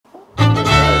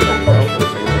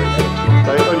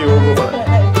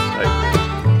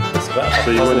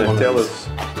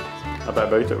a bit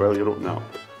about it while you're opening it up.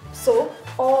 So,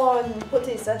 on, what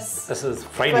day is this? This is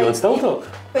Friday on Still Talk.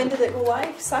 When did it go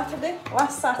live? Saturday?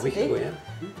 Last Saturday. A week ago,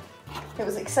 yeah. It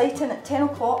was exciting at 10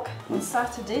 o'clock on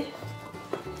Saturday.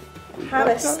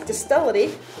 Harris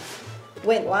Distillery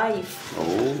went live.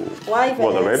 Oh. Live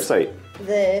What, their is website?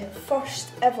 the first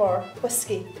ever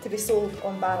whisky to be sold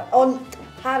on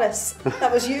Harris.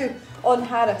 That was you, on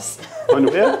Harris. On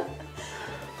where?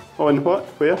 On what?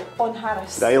 Where? On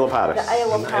Harris. The Isle of Harris. The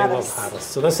Isle of Harris.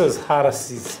 So this is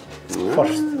Harris's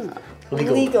first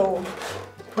legal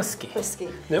whisky.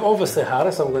 Now obviously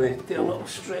Harris, I'm going to do a little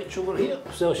stretch over here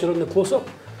so you're on the close-up.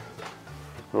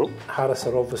 Oh. Harris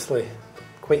are obviously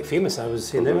quite famous, I would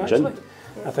say now actually.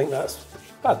 Yeah. I think that's,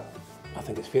 I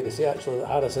think it's fair to say actually that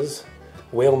Harris is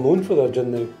well known for their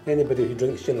gin now. Anybody who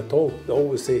drinks gin at all, they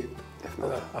always say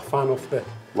they're a fan of the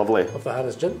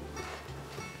Harris gin.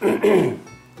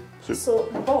 So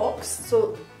the box,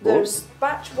 there's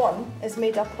batch 1 is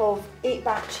made up of 8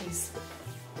 batches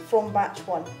from batch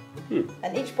 1.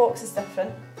 And each box is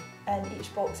different and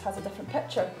each box has a different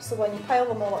picture. So when you pile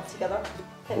them all up together,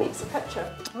 it makes a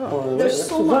picture. There's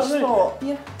so much thought.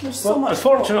 Yeah, there's so much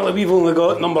unfortunately, we've only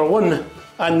got number 1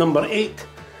 and number 8.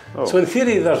 Oh. So in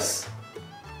theory there's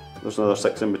another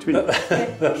 6 in between.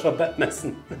 There's a bit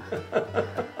missing.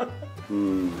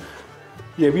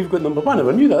 Yeah, we've got number 1, I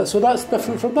never knew that, so that's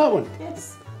different from that one.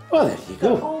 Yes. Well, there you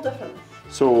go. They're all different.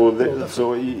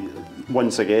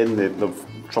 Once again, they've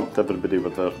trumped everybody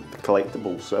with their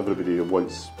collectibles, so everybody who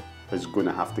wants is going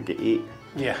to have to get 8.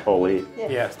 Yeah. All 8.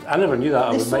 Yeah, I never knew that.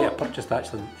 I might have purchased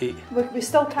actually 8. We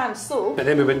still can so. But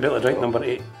then we wouldn't be able to drink number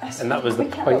 8, and that was the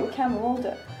point. We can hold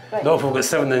it. Right. No, if we've got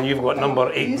 7 and you've got number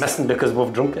 8 missing because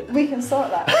we've drunk it. We can sort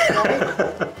that.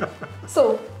 Right?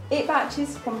 So, 8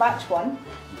 batches from batch 1.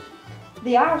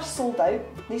 They are sold out.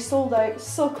 They sold out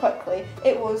so quickly.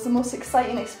 It was the most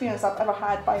exciting experience I've ever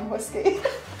had buying whisky.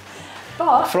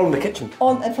 But from the kitchen.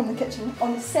 From the kitchen.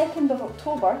 On the 2nd of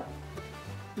October,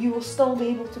 you will still be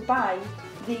able to buy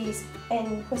these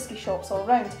in whisky shops all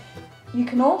around. You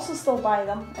can also still buy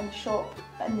them in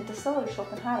the distillery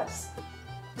shop in Harris.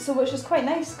 So which is quite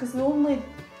nice because they only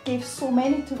gave so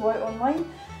many to go out online,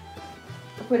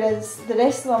 whereas the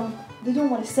rest of them, they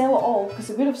don't want to sell it all because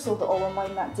they would have sold it all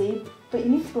online that day. But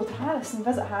you need to go to Harris and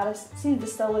visit Harris, see the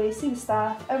distillery, see the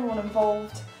staff, everyone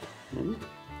involved.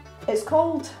 It's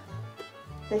called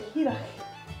the Hearach.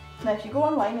 Now if you go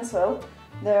online as well,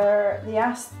 they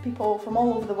asked people from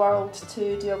all over the world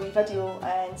to do a wee video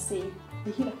and say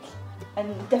the Hearach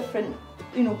in different,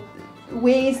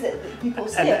 ways that people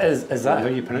say it. Is that how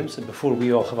you pronounce it before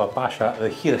we all have a bash at the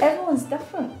Hearach? Everyone's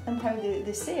different in how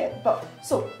they say it. But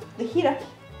so the Hearach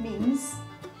means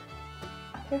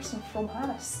a person from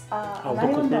Harris, an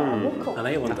islander, a local. An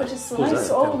islander. Which is so nice.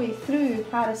 So all the way through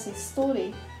Harris's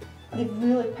story, they've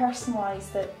really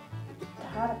personalised it to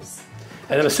Harris.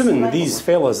 And I'm assuming these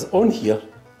fellas on here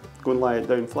go and lie it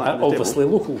down flat. Are obviously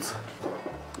locals.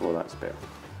 Oh, that's better.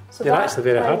 So they're actually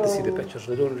very hard to see the pictures.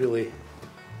 They don't really.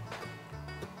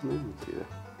 See that.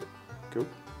 Cool.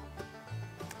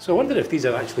 So I wonder if these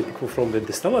are actually people from the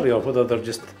distillery or whether they're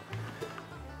just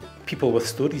people with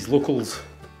stories, locals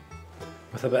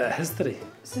with a bit of history.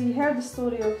 So you heard the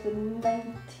story of the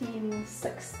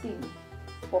 1916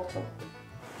 bottle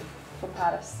from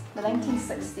Harris. The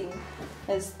 1916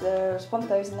 is there's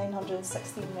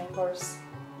 1,916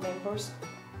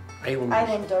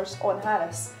 islanders on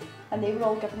Harris, and they were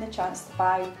all given the chance to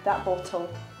buy that bottle.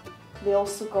 They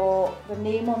also got their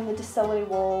name on the distillery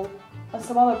wall and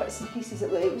some other bits and pieces.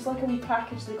 It was like a wee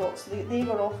package they got, so they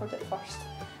were offered it first.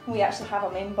 And we actually have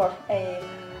a member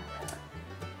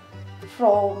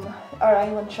from our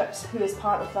island trips who is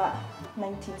part of that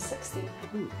 1916.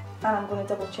 And I'm going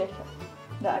to double check it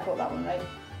that I got that one right.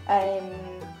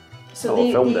 So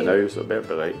they filmed it now, so it better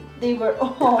be right. They were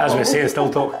as we say in Still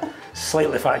Talk,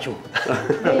 slightly factual.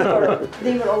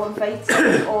 they were all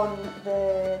invited on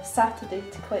the Saturday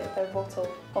to collect their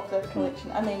bottle of their collection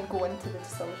and then go into the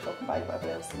distillery shop and buy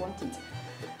whatever else they wanted.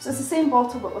 So it's the same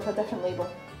bottle but with a different label.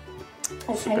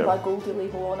 It's kind of a goldy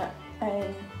label on it.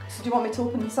 So do you want me to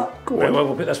open this up? Go on. Well,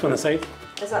 we'll put this one aside.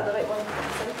 Is that the right one?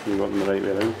 You got them the right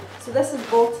way around. So this is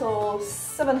bottle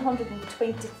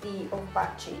 723 of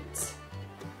batch 8.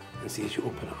 And see as you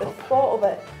open it The up. thought of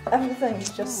it, everything's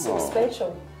just so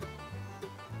special.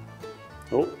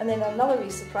 Oh. And then another wee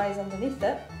surprise underneath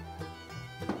it,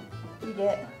 you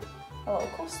get a little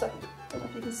coaster. I don't know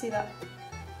if you can see that.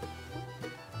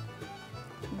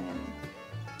 And then,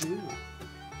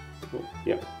 oh,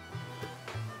 yep.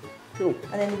 Cool.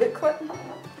 And then the booklet.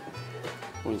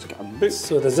 One's got a book.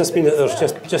 So does this mean that there's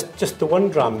just the one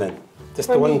dram then? Just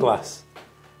the one glass?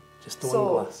 Just the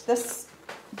one glass? This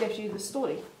gives you the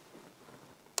story.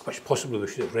 Which possibly we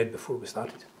should have read before we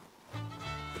started.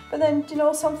 But then, do you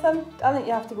know something? I think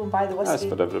you have to go and buy the whiskey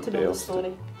for to everybody know the else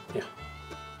story. Yeah.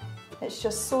 It's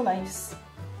just so nice.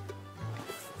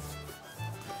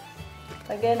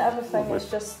 Again, everything is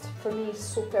just, for me,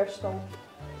 so personal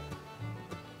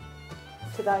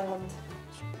to the island.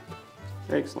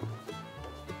 Excellent.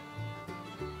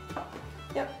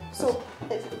 Yep, so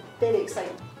it's very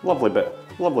exciting. Lovely bit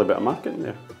of marketing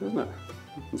there, isn't it?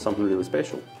 And something really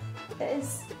special. It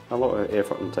is. A lot of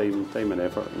effort and time and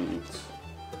effort and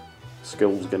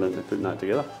skills going into putting that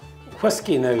together.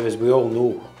 Whisky now, as we all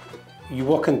know, you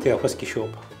walk into a whisky shop,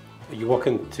 you walk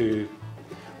into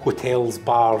hotels,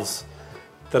 bars,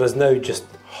 there is now just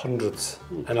hundreds,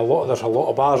 and there's a lot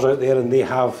of bars out there, and they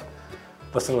have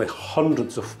literally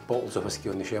hundreds of bottles of whisky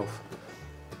on the shelf.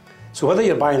 So whether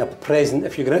you're buying a present,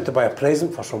 if you're going out to buy a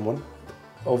present for someone,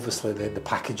 obviously the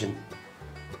packaging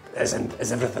is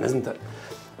everything, isn't it?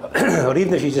 Or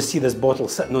even if you just see this bottle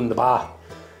sitting on the bar,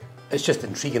 it's just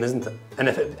intriguing, isn't it? And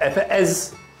if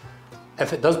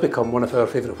it does become one of our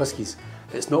favourite whiskies,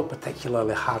 it's not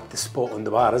particularly hard to spot on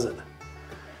the bar, is it?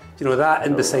 You know, that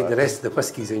in beside the rest of the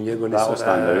whiskies, and you're going to That'll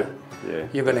stand out. Yeah.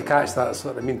 You're going to catch that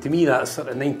sort of, I mean, to me that's sort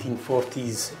of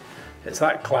 1940s, it's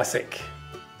that classic,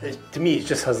 to me it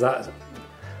just has that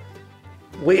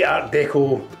late Art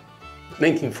Deco,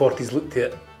 1940s look to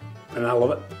it, and I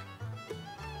love it.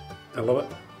 I love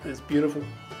it, it's beautiful.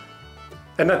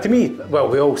 And that to me, well,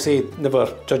 we all say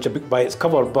never judge a book by its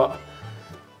cover, but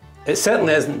it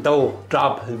certainly isn't dull,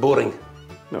 drab and boring.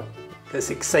 No.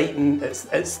 It's exciting, it's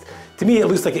to me it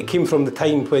looks like it came from the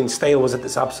time when style was at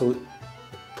its absolute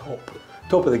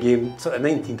top of the game, sort of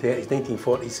 1930s,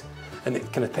 1940s, and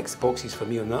it kind of ticks the boxes for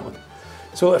me on that one.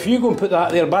 So if you go and put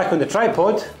that there back on the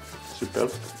tripod,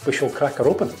 Superb. We shall crack her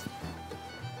open.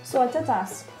 So I did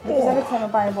ask, because every time I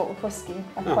buy a bottle of whisky,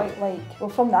 I quite like, well,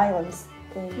 from the islands,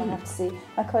 I have to say,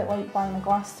 I quite like buying a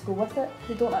glass to go with it.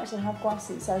 They don't actually have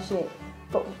glasses as yet,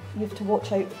 but you have to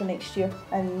watch out for next year,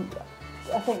 and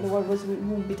I think the word was we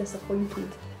won't be disappointed.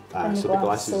 So the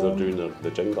glasses are doing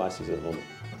the gin glasses at the moment.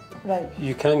 Right.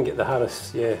 You can get the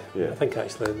Harris, yeah. I think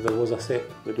actually there was a set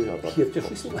They do have that. here just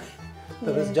recently.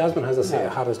 There is, Jasmine has a set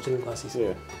of Harris gin glasses.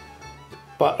 Yeah.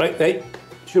 But right,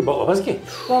 it's your bottle of whisky.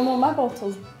 Well, no, my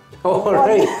bottle's Oh,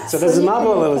 right, so this is my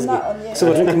bottle of whiskey. So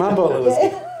we're drinking my bottle of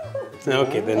whiskey.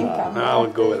 Okay, then I'll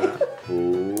go with that.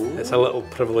 Ooh. It's a little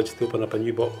privilege to open up a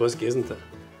new bottle of whiskey, isn't it?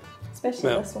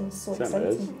 Especially this one's so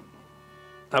exciting.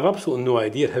 I've absolutely no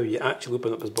idea how you actually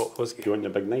open up this bottle of whiskey. Do you want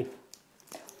your big knife?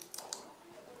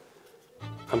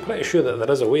 I'm pretty sure that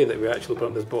there is a way that we actually open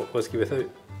up this bottle of whiskey without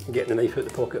getting the knife out of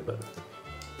the pocket, but...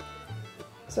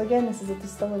 So again, this is a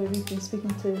distillery we've been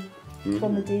speaking to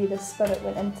from the day the spirit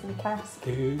went into the cask,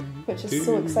 which is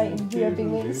so exciting. We have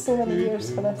been waiting so many years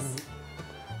for this.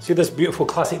 See this beautiful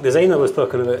classic design I was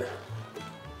talking about?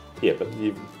 Yeah, but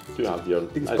you do have your...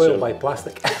 Been spoiled by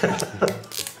plastic.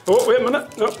 Oh, wait a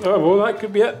minute. No, well, that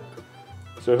could be it.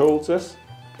 So who holds this?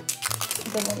 I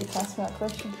don't want you to ask me that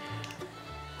question.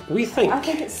 We think... I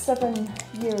think it's 7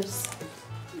 years.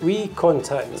 We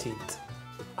contacted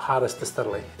Harris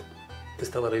Distillery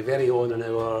very on in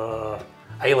our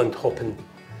island hopping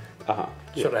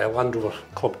sort of Land Rover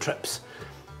club trips.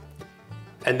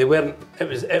 And they weren't,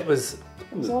 it was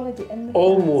already in the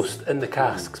almost in the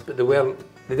casks, but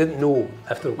they didn't know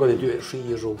if they were going to do it at 3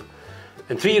 years old.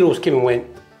 And 3-year-olds came and went,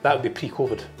 that would be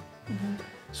pre-COVID.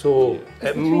 So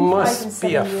it must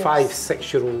be a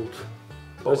 5-6-year-old.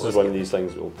 This is one of these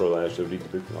things that we'll probably actually read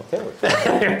the book and I'll tell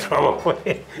it.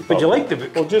 Probably. Would you like the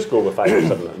book? We'll just go with 5 or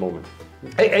 7 at the moment.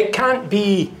 It can't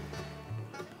be...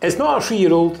 It's not a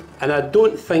 3-year-old, and I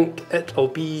don't think it'll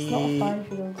be... It's not a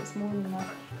 5-year-old, it's more than that.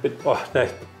 But, oh, no,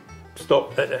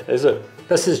 stop. Is it?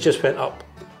 This has just went up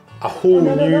a whole new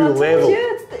level.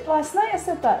 Last night I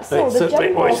said that. So Right, the so,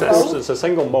 gin watch this. bottle... It's a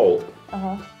single malt,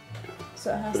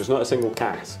 So it has but it's not a single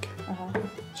cask.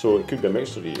 So it could be a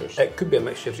mixture of years. It could be a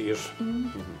mixture of years.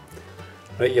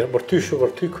 Right, we're too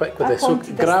quick with this. So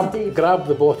grab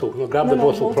the bottle. No, grab the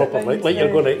bottle properly, like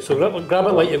you're going to. So grab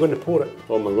it like you're going to pour it.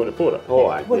 Oh, am I going to pour it? Oh,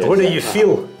 aye. What do you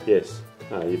feel? Yes.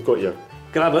 You've got your...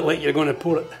 Grab it like you're going to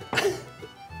pour it.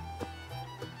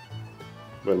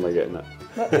 When am I getting it?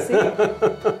 Let's see.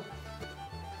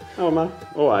 Oh, man.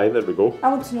 Oh, aye, there we go. I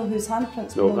want to know whose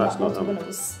handprints were No, on that's that not bottle them. when it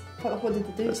was... What did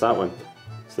they do? It's that one.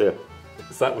 It's there.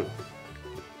 It's that one.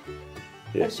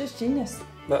 Yeah. It's just genius.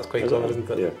 That's quite clever, isn't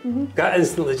it? Yeah. That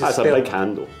instantly just That's a spelled- big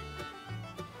handle.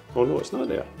 Oh no, it's not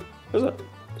there. Is it?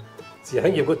 See, I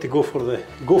think you've got to go for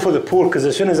the pour, because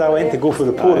as soon as I went to go for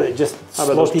the pour, it just But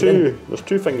slotted in. there's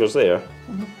two fingers there.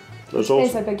 There's Depends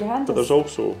also, how big your hand but is. there's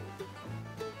also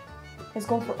It's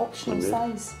gone for optional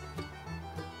size.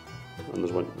 And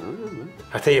there's one.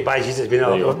 I tell you, by Jesus, it's been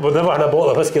There you go. we've never had a bottle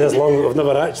of whiskey this long that we've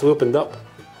never actually opened up.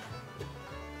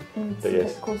 It's But a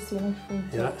yes. bit close to your knife.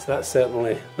 Yeah, that's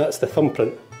certainly, that's the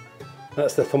thumbprint.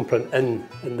 That's the thumbprint in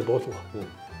the bottle.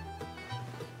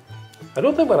 I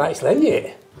don't think we're actually in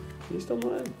yet. You still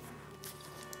not in?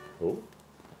 Oh.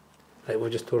 Right, we'll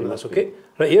just turn it, that's okay.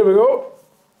 Right, here we go.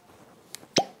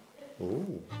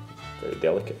 Ooh. Very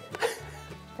delicate.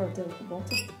 For a delicate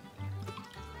bottle.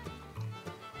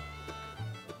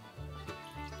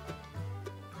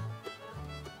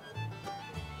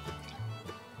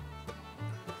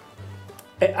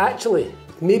 It actually,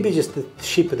 maybe just the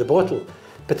shape of the bottle,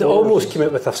 but it almost came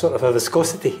out with a sort of a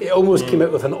viscosity. It almost came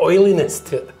out with an oiliness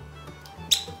to it.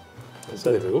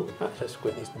 So there we go. That's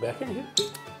quite nice in the back end here.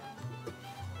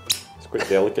 It's quite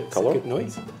delicate It's colour. a good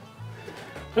noise.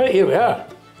 Right, here we are.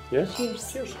 Yes.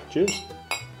 Cheers. Cheers. Cheers.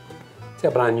 It's a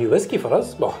brand new whiskey for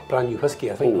us. Well, brand new whiskey,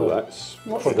 I think, Oh, for, that's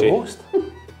What's for the fruity. most.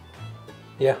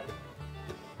 Yeah.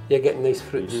 You're getting nice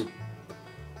fruits.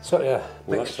 Sort of a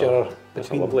Well, mixture that's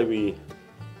a between. lovely wee.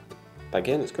 But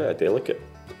again, it's quite a delicate.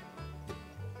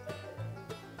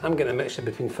 I'm getting a mixture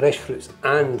between fresh fruits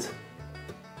and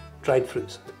dried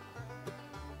fruits,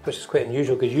 which is quite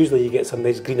unusual because usually you get some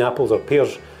nice green apples or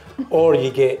pears, or you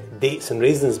get dates and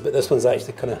raisins, but this one's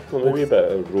actually kind of. Well, maybe a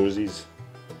bit of roses,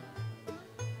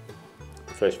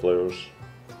 fresh flowers.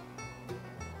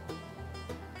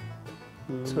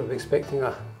 Sort of expecting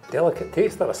a delicate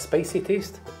taste or a spicy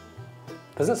taste.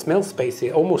 Doesn't smell spicy,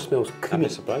 it almost smells I'd creamy. be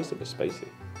surprised if it's spicy.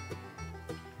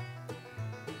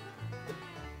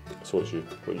 So what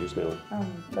are you smelling?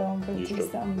 Well, I'm going You to taste it.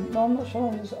 struggle. I'm not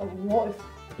sure. There's a lot of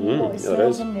Yeah, there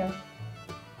smells is. in there.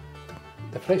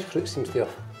 The fresh fruit seems to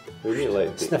have We need to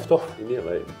let Dave, sniffed off you need to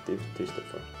let Dave taste it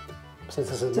first. since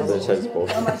this is That's his bottle.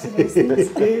 I'm actually going to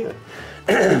sneeze.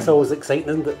 It's always exciting,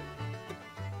 isn't it?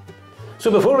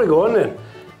 So before we go on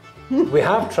then, we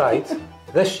have tried,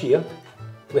 this year,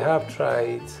 we have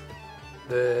tried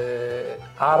the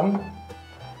Arm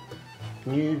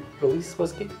new release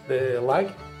whiskey, the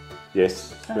Lag.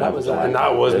 Yes. That was and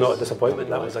that was not a disappointment,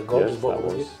 that was a gorgeous yes, bottle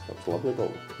of that was, whiskey. that was a lovely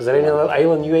bottle. Is there any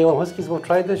other new island whiskies we've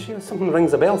tried this year? Something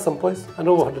rings a bell someplace. I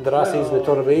know we had the Rassies and the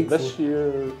Torreviegs. This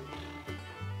year,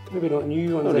 Maybe not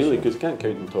new ones not this really, year. because you can't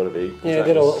count the Torreviegs. Yeah,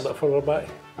 they're a little bit further back.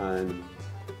 And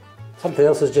Something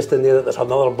else is just in there that there's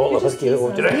another bottle of whiskey that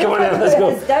we'll do. Come on in, let's go.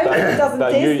 It's down, it doesn't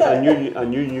but taste it.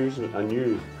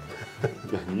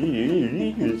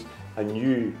 a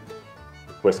new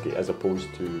whiskey as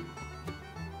opposed to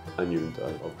a new,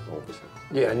 obviously.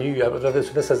 Yeah, a new.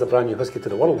 This is a brand new whiskey to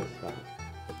the world. Yes,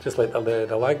 Just like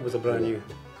the Lag was a brand new.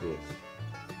 yes.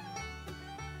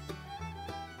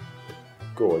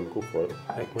 Go on, go for it.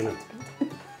 Right, come on in.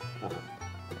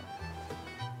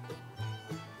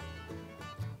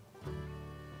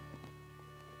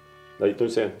 Right, don't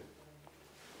say anything.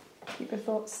 Keep your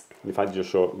thoughts. You've had your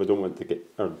shot. We don't want to get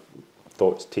our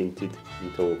thoughts tainted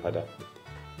until we've had it.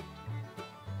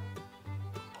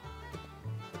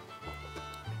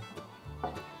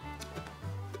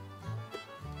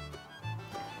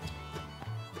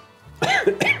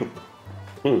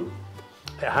 It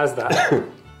has that.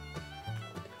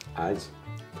 As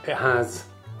It has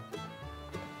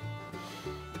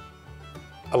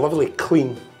a lovely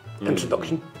clean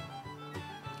introduction.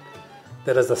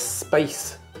 There is a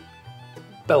spice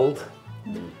build.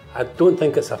 I don't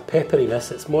think it's a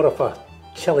pepperiness, it's more of a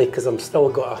chili because I have still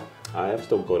got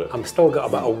a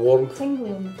bit of warmth.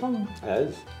 Tingly on the tongue. It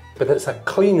is. But it's a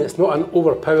clean, it's not an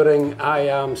overpowering, I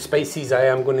am spices, I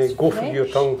am going to go for your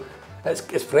Fresh. tongue.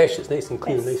 It's fresh, it's nice and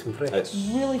clean, nice and fresh. It's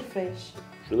Really fresh.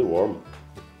 really warm.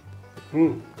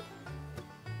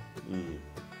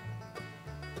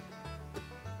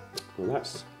 Well,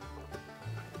 that's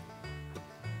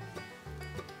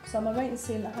So am I right in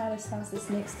saying that Harris has this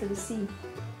next to the sea?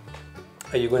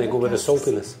 Are you going to go with the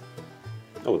saltiness?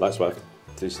 that's what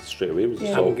I tasted straight away. Was the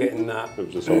Yeah. I'm salt. getting that It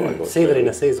was the salt I got. straight away.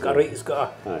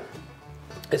 savouriness. Aye.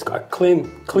 It's got a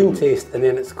clean taste, and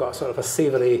then it's got sort of a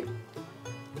savoury.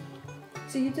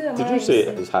 So you do. Did you say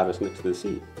it was Harris next to the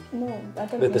sea? No, I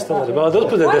didn't. The mean it distillery. that Well, way. don't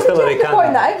put the Why distillery would you have to can.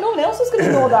 point that out? No one else was going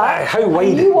to know that. How I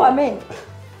wide- knew what I meant.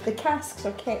 The casks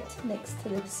are kept next to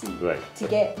the sea Right. to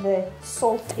get the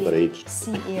salty They're aged.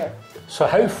 sea air. So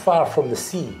how far from the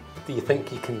sea do you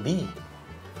think you can be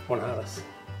on Harris?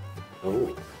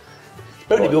 Oh. It's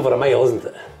bound to be over a mile, isn't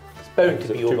it? It's bound Is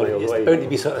to it be 2 over. miles It's wide? bound to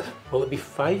be sort of. Will it be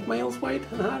 5 miles wide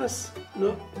in Harris?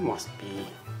 No, it must be.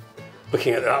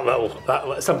 Looking at that little,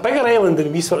 it's a bigger island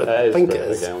than we sort of It is think quite it a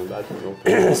big is. island, I don't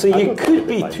know. So I you don't think could it'd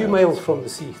be 5 2 miles from the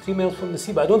sea, 3 miles from the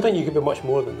sea, but I don't think you could be much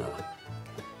more than that.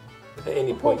 at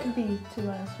any What point. could be 2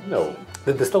 miles from No. the sea?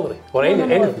 The distillery, or No, any, no,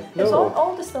 no. anything. It's No.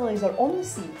 all distilleries are on the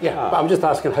sea. Yeah, but I'm just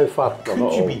asking how far not could you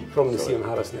all. be from the sea Sorry. in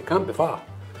Harrison? It can't be far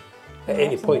at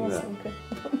any That's point. another secret.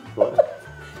 What?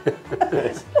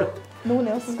 No one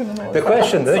else is going to know. The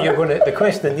question the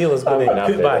question that Neil is going I'm to gonna put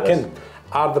have to back edit in: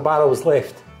 are the barrels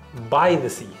left by the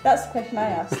sea? That's the question I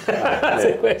asked. That's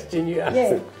a question you asked.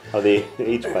 Yeah. Are they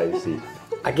each by the sea?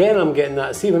 Again, I'm getting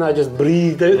that. See, when I just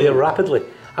breathed out there rapidly,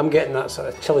 I'm getting that sort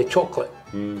of chili chocolate.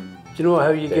 Do you know how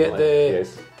you get the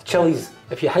Yes. chilies?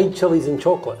 If you hide chilies in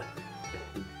chocolate,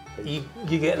 you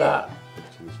get that.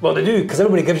 Well, they do, because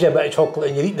everybody gives you a bit of chocolate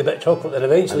and you eat the bit of chocolate and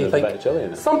eventually And you there's a think, bit of chilli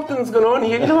in it. something's going on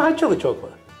here. You never had chili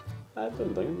chocolate. I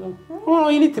don't think so. Oh, no,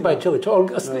 you need to buy chili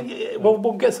chocolate.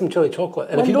 We'll get some chili chocolate.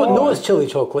 And if you don't know it's chili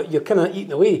chocolate, you're kind of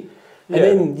eating away. And Yeah.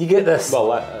 then you get this, Well,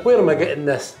 where am I getting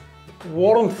this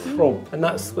warmth from? And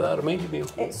that's what that reminded me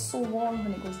of. It's so warm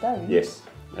when it goes down. Yes,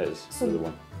 it is. So- the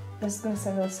one. This is going to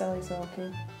sound really silly, so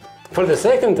okay. For the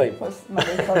second time. What's my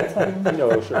third time?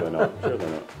 No, surely not. Surely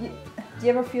not. Do you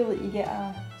ever feel that you get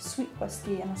a sweet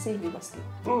whiskey and a savoury whiskey?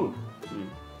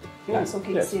 That's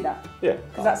okay Yes. to say that, Yeah.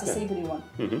 because that's a Yeah. savoury one.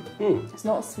 Mm-hmm. It's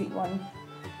not a sweet one.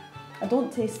 I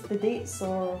don't taste the dates,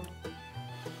 or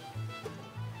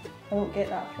I don't get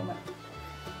that from it.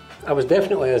 I was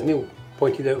definitely, as Neil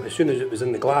pointed out, as soon as it was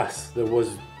in the glass, there was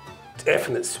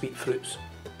definite sweet fruits.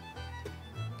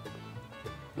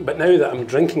 But now that I'm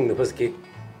drinking the whiskey,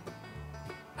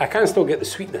 I can still get the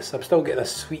sweetness. I'm still getting a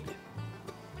sweet.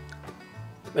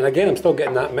 And again, I'm still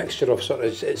getting that mixture of sort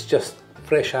of, it's just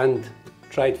fresh and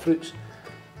dried fruits.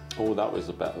 Oh, that was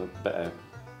a bit of.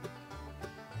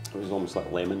 It was almost like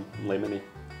lemony.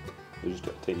 It was just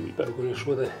a tiny wee bit. We're going to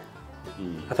show the.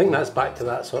 I think that's back to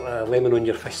that sort of lemon on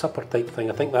your fish supper type thing.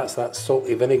 I think that's that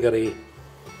salty, vinegary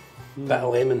bit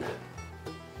of lemon.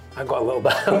 I got a little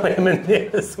bit of lemon there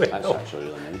as well. That's actually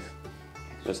really nice.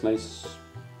 It's nice.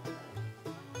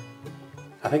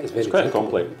 I think it's very It's quite drinkable.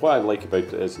 complex. What I like about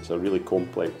it is it's a really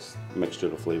complex mixture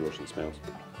of flavours and smells.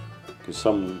 Because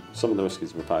some of the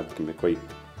whiskies we've had can be quite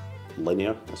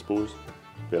linear, I suppose.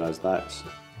 Whereas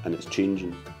and it's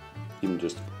changing. Even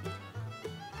just,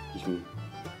 you can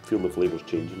feel the flavours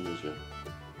changing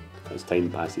as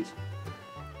time passes.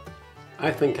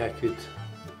 I think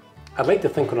I'd like to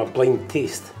think on a blind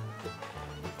taste,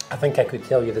 I think I could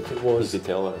tell you that it You was could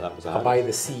tell that was a by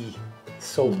the sea,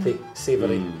 salty,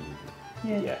 savoury.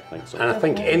 Yeah, I think so. And I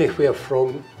think anywhere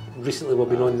from, recently we've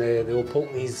been on the old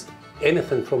Pulteney's,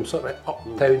 anything from sort of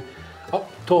uptown, up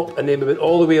top, and then we went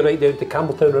all the way right down to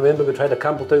Campbelltown. Remember, we tried a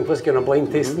Campbelltown whisky on a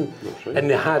blind tasting, that's right. and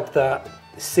they had that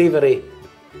savoury.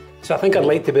 So I think I'd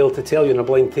like to be able to tell you in a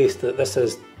blind taste that this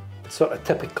is sort of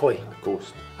typically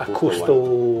a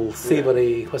coastal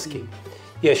savoury whisky.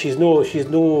 Yeah, she's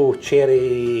no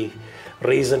cherry,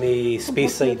 raisiny,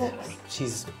 space side.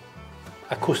 She's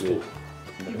a coastal.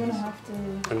 You're going to have to.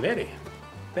 And very,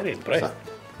 very impressed.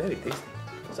 Very tasty.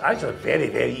 It's actually very,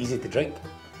 very easy to drink.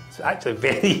 It's actually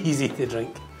very easy to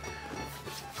drink.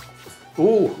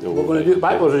 Oh, we're going to do it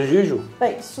backwards as usual.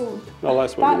 Right, so Well,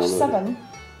 that's what we batch normally 7,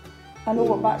 I know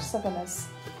what batch 7 is.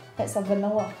 It's a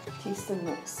vanilla tasting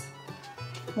notes.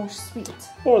 More sweet.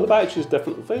 Oh, the batch is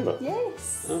different flavour.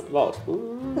 Yes. That's. Now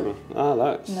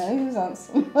who's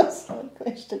answering my silly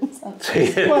questions?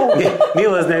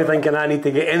 Neil is now thinking I need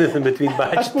to get anything between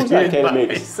batch I suppose 2 that and kind of batch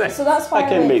makes 6. So that's why That I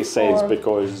kind of went makes sense for-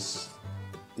 because,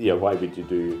 yeah, why would you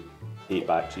do 8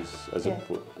 batches as Yeah.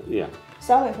 yeah.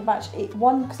 So I went for batch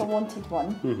 1 because I wanted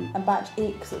one, and batch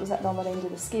 8 because it was at the other end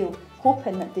of the scale,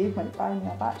 hoping that Dave might buy me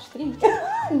a batch 3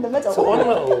 in the middle. So on a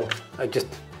little, I just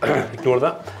ignore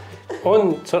that.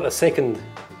 On sort of second,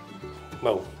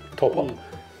 well, top up,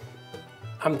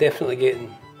 I'm definitely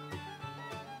getting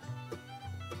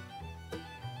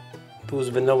those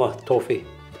vanilla toffee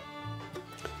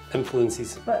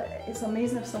influences. But it's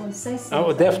amazing if someone says Oh,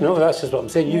 something. definitely, that's just what I'm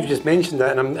saying. You've Yeah. just mentioned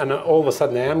that, and all of a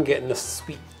sudden I am getting this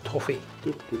sweet toffee.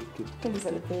 Things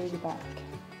at the very back.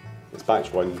 It's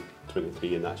batch 1,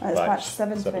 23, and that's That's batch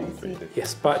 7, 23.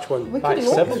 Yes, batch 1, We batch could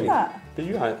have 7. opened that. But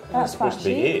you had That's supposed to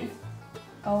be batch 8.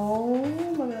 Oh,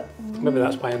 maybe that. Maybe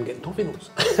that's why I'm getting toffee notes.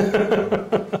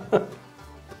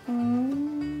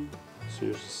 So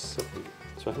you're 7.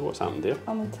 So what's happened there?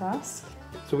 I'm on task.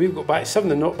 So we've got batch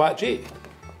 7 and not batch 8,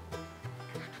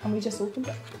 And we just opened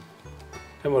it.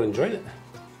 and we're enjoying it.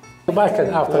 Go back in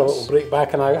after a little break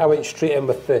back, and I went straight in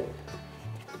with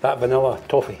that vanilla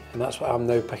toffee, and that's what I'm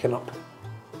now picking up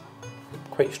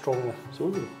quite strongly.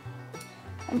 So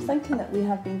I'm thinking that we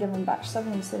have been given batch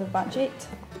 7 instead of batch 8.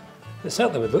 It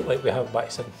certainly would look like we have batch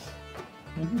 7.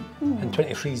 And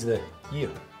 23 is the year.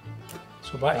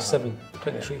 So batch 7,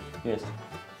 23. yes.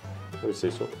 I would say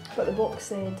so. But the box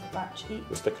said batch 8.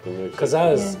 The sticker on the outside. Because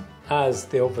as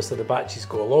obviously the batches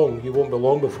go along, you won't be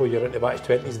long before you're into batch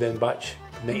 20s, then batch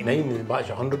 99, and then batch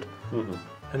 100.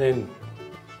 And then...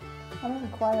 I'm not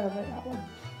inquire about that one.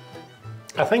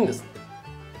 I think it's...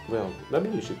 Well, maybe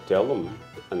you should tell them,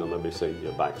 and they'll maybe say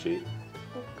you're batch 8.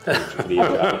 I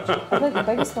think the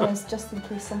biggest one is just in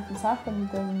case something's happened.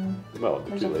 Well,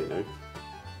 it'd be too late now.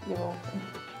 You will.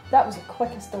 That was the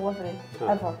quickest delivery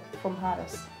ever from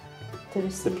Harris to They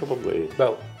receive. probably...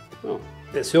 Well, Oh,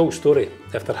 it's the old story.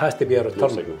 If there has to be a no return,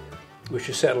 signal. we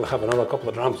should certainly have another couple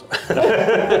of drams.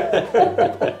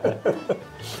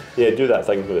 Yeah, do that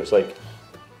thing where it's like,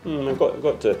 I've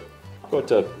got to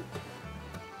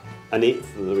an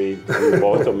eighth of the way to the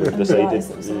bottom. We've decided realise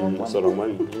it was the wrong it's the wrong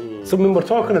one. So when we're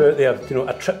talking about there, you know,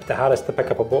 a trip to Harris to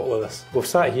pick up a bottle of this, we've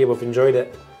sat here, we've enjoyed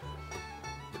it,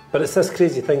 but it's this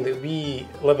crazy thing that we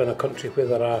live in a country where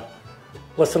there are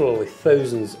literally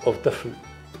thousands of different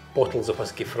bottles of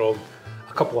whisky from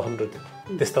a couple of hundred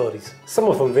distilleries, some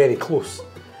of them very close,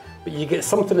 but you get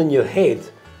something in your head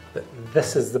that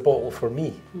this is the bottle for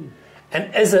me.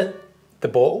 And is it the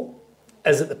bottle?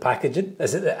 Is it the packaging?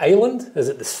 Is it the island? Is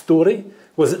it the story?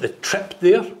 Was it the trip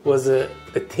there? Was it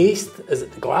the taste? Is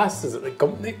it the glass? Is it the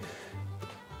company?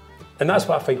 And that's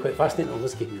what I find quite fascinating on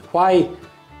whisky. Why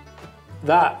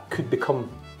that could become,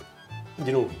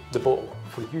 you know, the bottle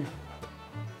for you.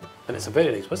 And it's a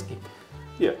very nice whisky.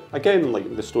 Yeah, again,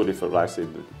 like the story for Rassy,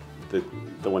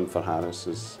 the one for Harris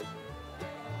is,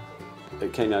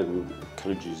 it kind of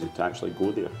encourages you to actually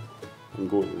go there and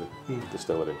go to the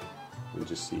distillery and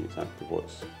just see exactly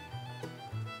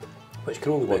Which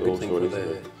can only be a good thing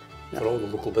for all the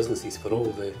local businesses, for all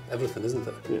the everything, isn't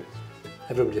it? Yeah.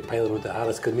 Everybody piling onto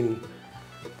Harris, because I mean,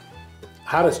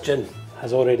 Harris Gin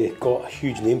has already got a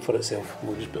huge name for itself.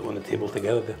 We'll just put it on the table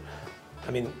together there.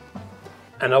 I mean,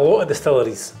 and a lot of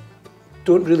distilleries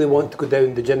don't really want to go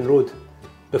down the gin road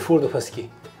before the whisky,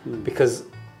 because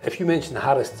if you mention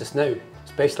Harris just now,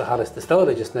 especially Harris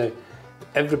Distillery just now,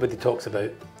 everybody talks about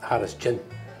Harris Gin.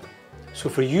 So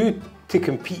for you to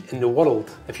compete in the world,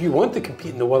 if you want to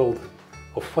compete in the world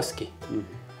of whisky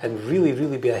and really,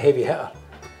 really be a heavy hitter,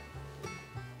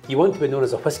 you want to be known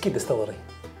as a whisky distillery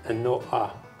and not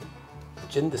a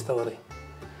gin distillery.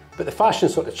 But the fashion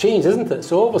sort of changed, isn't it?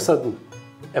 So all of a sudden,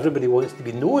 everybody wants to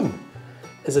be known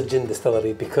as a gin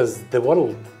distillery because the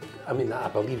world, I mean, I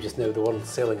believe just now the world's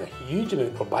selling a huge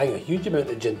amount or buying a huge amount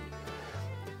of gin.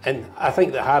 And I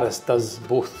think that Harris does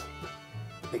both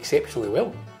exceptionally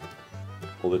well.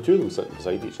 Well, the two of them sitting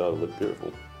beside each other look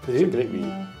beautiful. They It's a do.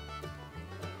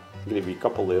 great wee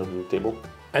couple there on the table.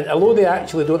 And although they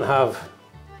actually don't have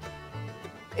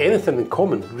anything in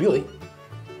common, really,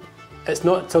 it's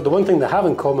not. So the one thing they have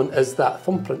in common is that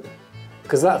thumbprint,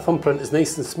 because that thumbprint is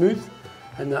nice and smooth,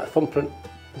 and that thumbprint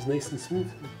is nice and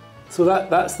smooth. So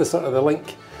that's the sort of the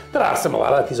link. There are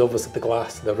similarities, obviously, the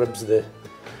glass, the ribs.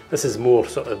 This is more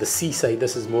sort of the seaside.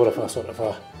 This is more of a sort of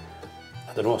a,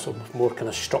 I don't know, sort of more kind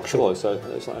of structural. Well,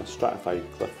 it's like a stratified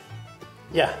cliff.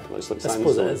 Yeah, It's like I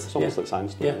suppose sandstone. it is. It's almost yeah. like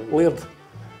sandstone. Yeah, isn't it? layered.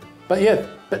 But yeah,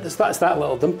 but that's that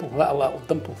little dimple, that little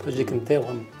dimple. As you can tell,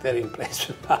 I'm very impressed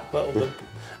with that little dimple.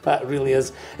 That really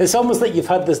is. It's almost like you've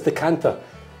had this decanter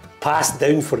passed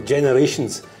down for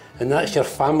generations, and that's your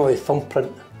family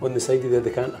thumbprint on the side of the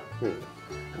decanter.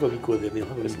 Have a wee go there, Neil.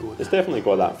 Have a wee go It's there. definitely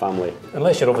got that family.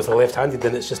 Unless you're obviously left-handed,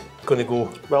 then it's just going to go.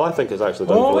 Well, I think it's actually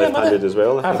done for wait a minute. left-handed as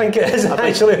well. I think it is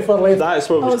actually for left. That is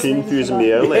what was was waiting confusing for me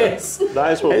that. earlier. Yes.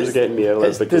 That is what was It's- getting me earlier.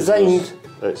 it's because designed-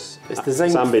 It's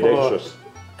designed ambidextrous.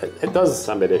 It does.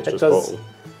 Ambidextrous It does. bottle.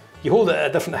 You hold it at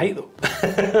a different height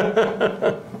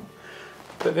though.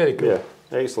 But very cool. Yeah,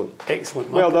 excellent. Excellent.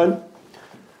 Well Mark. done.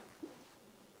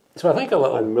 So I think a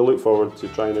little. And we look forward to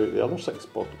trying out the other 6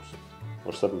 bottles,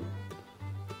 or 7,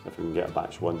 if we can get a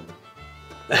batch 1.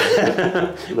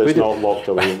 That's not locked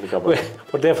away in the cupboard.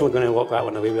 We're definitely going to lock that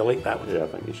one away. We like that one. Yeah, I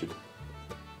think you should.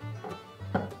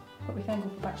 But we can go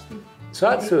for batch 3. So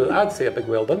I'd say a big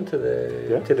well done to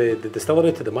the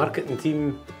distillery, to the marketing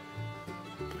team,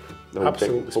 The whole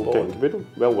Absolutely whole spot kit on. and caboodle.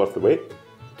 Well worth the wait.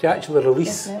 to actually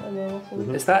release. Definitely they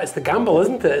also. It's the gamble,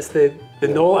 isn't it? It's the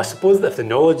knowledge. I suppose that if the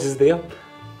knowledge is there,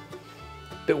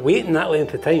 but waiting that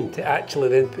length of time to actually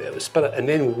then put it with spirit and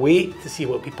then wait to see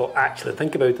what people actually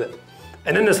think about it.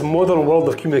 And in this modern world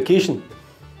of communication,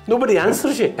 nobody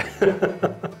answers you.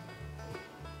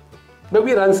 But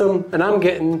we're answering, and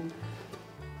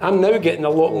I'm now getting a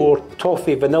lot more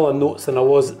toffee vanilla notes than I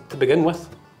was to begin with.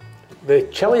 The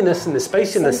chilliness and the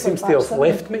spiciness Sounds seems like to have batch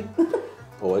left me.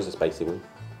 Oh, it's a spicy one.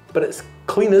 But it's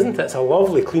clean, isn't it? It's a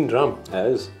lovely clean dram. It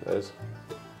is, it is.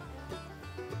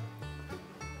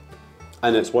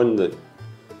 And it's one that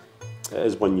It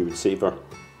is one you would savour.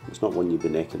 It's not one you'd be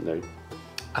necking down.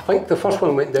 I think the first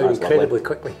one went down That's incredibly lovely.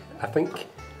 quickly. I think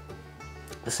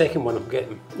the second one I'm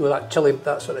getting, well, that chili,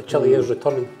 that sort of chili is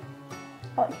returning.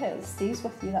 I like how it stays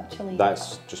with you, that chili.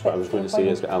 That's just what I was going to say.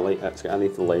 It's got a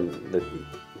little length.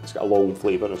 It's got a long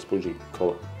flavour, I suppose you could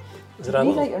call it. Is there a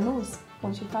Breathe little, out your nose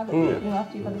once you've had it, you know,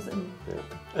 after you've had it sitting.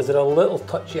 is there a little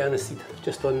touchy aniseed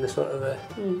just on the sort of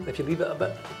the, if you leave it a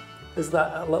bit? Is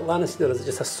that a little aniseed or is it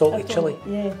just a salty chili?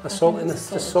 Yeah. A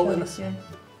saltiness, just saltiness. Yeah.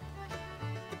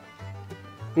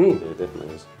 Yeah, it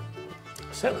definitely is.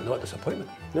 Certainly not a disappointment.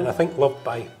 And I think loved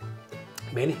by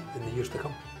many in the years to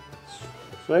come.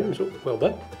 So, So well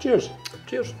done. cheers.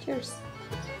 Cheers. Cheers.